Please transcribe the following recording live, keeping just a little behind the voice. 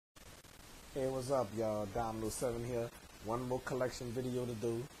Hey, what's up, y'all? Domino7 here. One more collection video to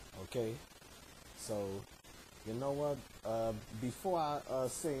do. Okay, so you know what? Before I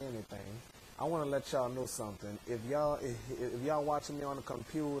say anything, I want to let y'all know something. If y'all watching me on the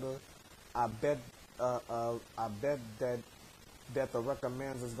computer, I bet that the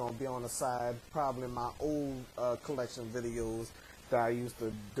recommends is gonna be on the side. Probably my old collection videos that I used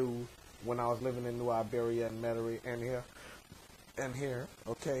to do when I was living in New Iberia and Metairie and here.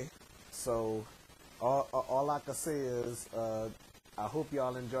 Okay. So, all I can say is, I hope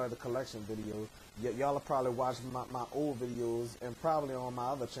y'all enjoy the collection video. Y'all are probably watching my old videos and probably on my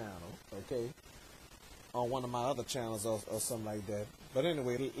other channel, okay? On one of my other channels or something like that. But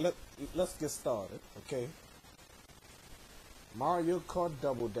anyway, let's get started, okay? Mario Kart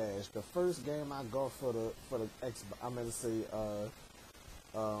Double Dash, the first game I got for the Xbox. I'm gonna say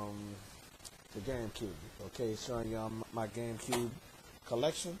the GameCube, okay? Showing y'all my GameCube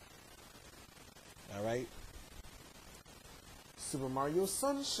collection. Alright. Super Mario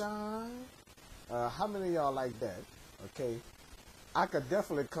Sunshine. How many of y'all like that? Okay. I could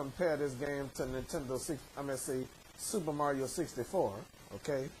definitely compare this game to Super Mario 64.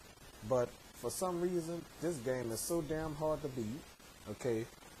 Okay. But for some reason, this game is so damn hard to beat. Okay.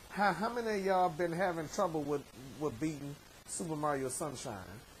 How many of y'all been having trouble with beating Super Mario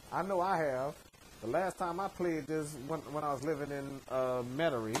Sunshine? I know I have. The last time I played this when I was living in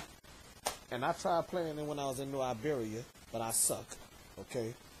Metairie. And I tried playing it when I was in New Iberia, but I suck,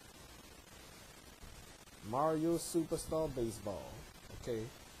 okay? Mario Superstar Baseball, okay?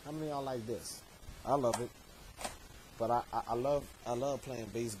 How many of y'all like this? I love it. But I love playing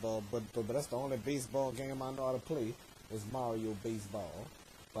baseball, but that's the only baseball game I know how to play is Mario Baseball.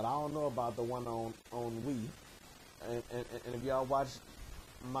 But I don't know about the one on Wii. And if y'all watch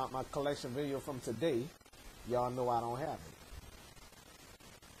my collection video from today, y'all know I don't have it.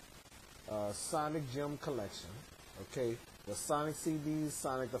 Sonic Gem Collection, okay, the Sonic CDs,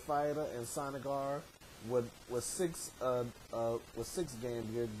 Sonic the Fighter, and Sonic R with six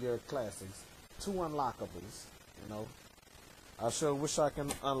Game Gear classics, 2 unlockables. You know, I sure wish I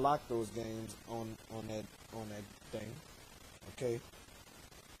can unlock those games on that thing. Okay,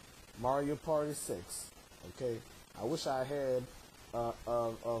 Mario Party 6. Okay, I wish I had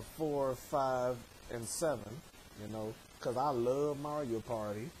 4, 5, and 7. You know, cause I love Mario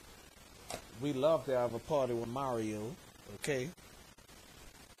Party. We love to have a party with Mario, okay?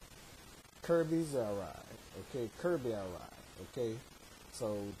 Kirby's Alright, okay? Kirby Alright, okay?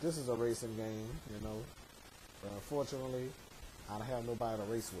 So this is a racing game, you know. But unfortunately, I don't have nobody to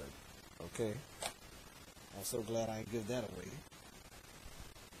race with, okay? I'm so glad I didn't give that away.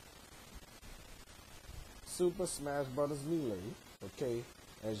 Super Smash Bros. Melee, okay?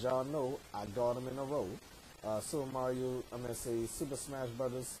 As y'all know, I got them in a row. Super Smash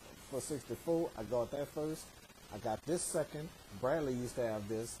Bros. For 64, I got that first. I got this second. Bradley used to have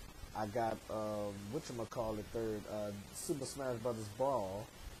this. I got third, Super Smash Bros. Brawl,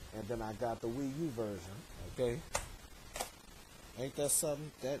 and then I got the Wii U version. Okay, ain't that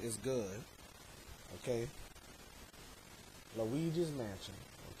something? That is good. Okay, Luigi's Mansion.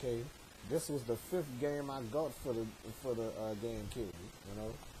 Okay, this was the 5th game I got for the GameCube. You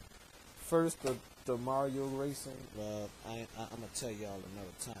know, first the Mario Racing. I'm gonna tell y'all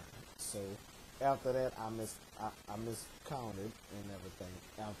another time. So after that, I miscounted and everything.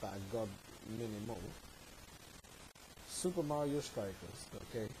 After I got many more. Super Mario Strikers.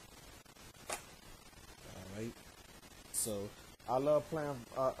 Okay. All right. So I love playing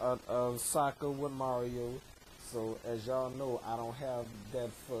soccer with Mario. So as y'all know, I don't have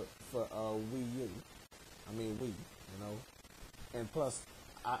that for Wii U. I mean Wii. You know. And plus,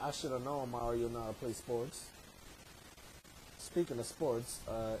 I should have known Mario know how to play sports. Speaking of sports,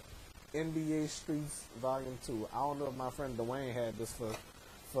 NBA Streets Volume 2. I don't know if my friend Dwayne had this for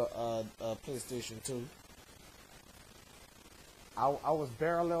PlayStation 2. I was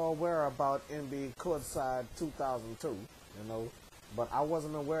barely aware about NBA Courtside 2002, you know, but I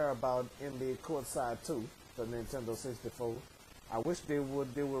wasn't aware about NBA Courtside 2 for Nintendo 64. I wish they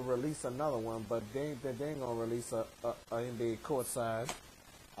would release another one, but they ain't gonna release a NBA Courtside.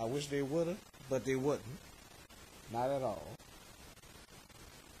 I wish they would've, but they wouldn't. Not at all.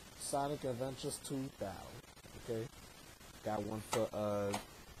 Sonic Adventures 2000. Okay, got one for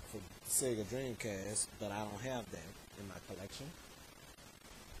Sega Dreamcast, but I don't have that in my collection.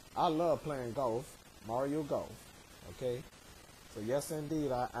 I love playing golf, Mario Golf. Okay, so yes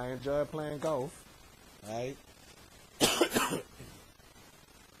indeed, I enjoy playing golf. Right.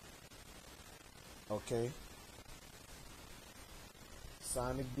 Okay.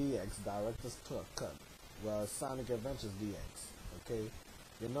 Sonic DX Director's Cut. Well, Sonic Adventures DX. Okay.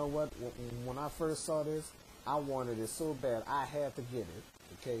 You know what? When I first saw this, I wanted it so bad. I had to get it.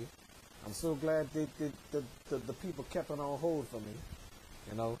 Okay. I'm so glad the people kept it on hold for me.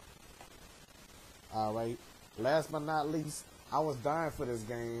 You know. All right. Last but not least, I was dying for this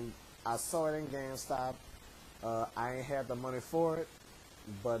game. I saw it in GameStop. I ain't had the money for it,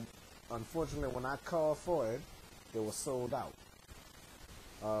 but unfortunately, when I called for it, it was sold out.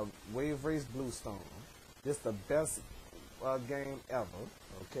 Wave Race Bluestone. This the best game ever.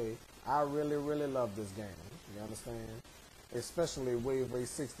 Okay, I really love this game. You understand? Especially Wave Race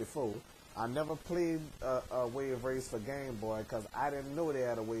 64. I never played a Wave Race for Game Boy because I didn't know they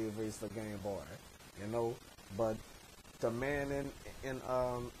had a Wave Race for Game Boy. You know, but the man in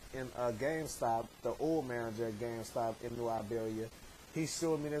GameStop, the old manager at GameStop in New Iberia, he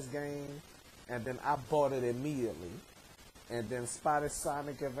showed me this game, and then I bought it immediately. And then spotted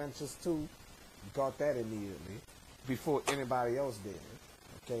Sonic Adventures 2, got that immediately before anybody else did.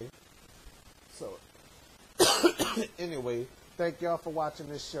 Okay, so anyway, thank y'all for watching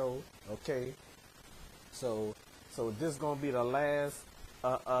this show. Okay, so this is gonna be the last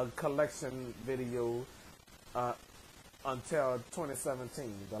collection video until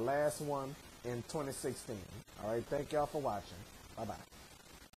 2017. The last one in 2016. All right, thank y'all for watching. Bye bye.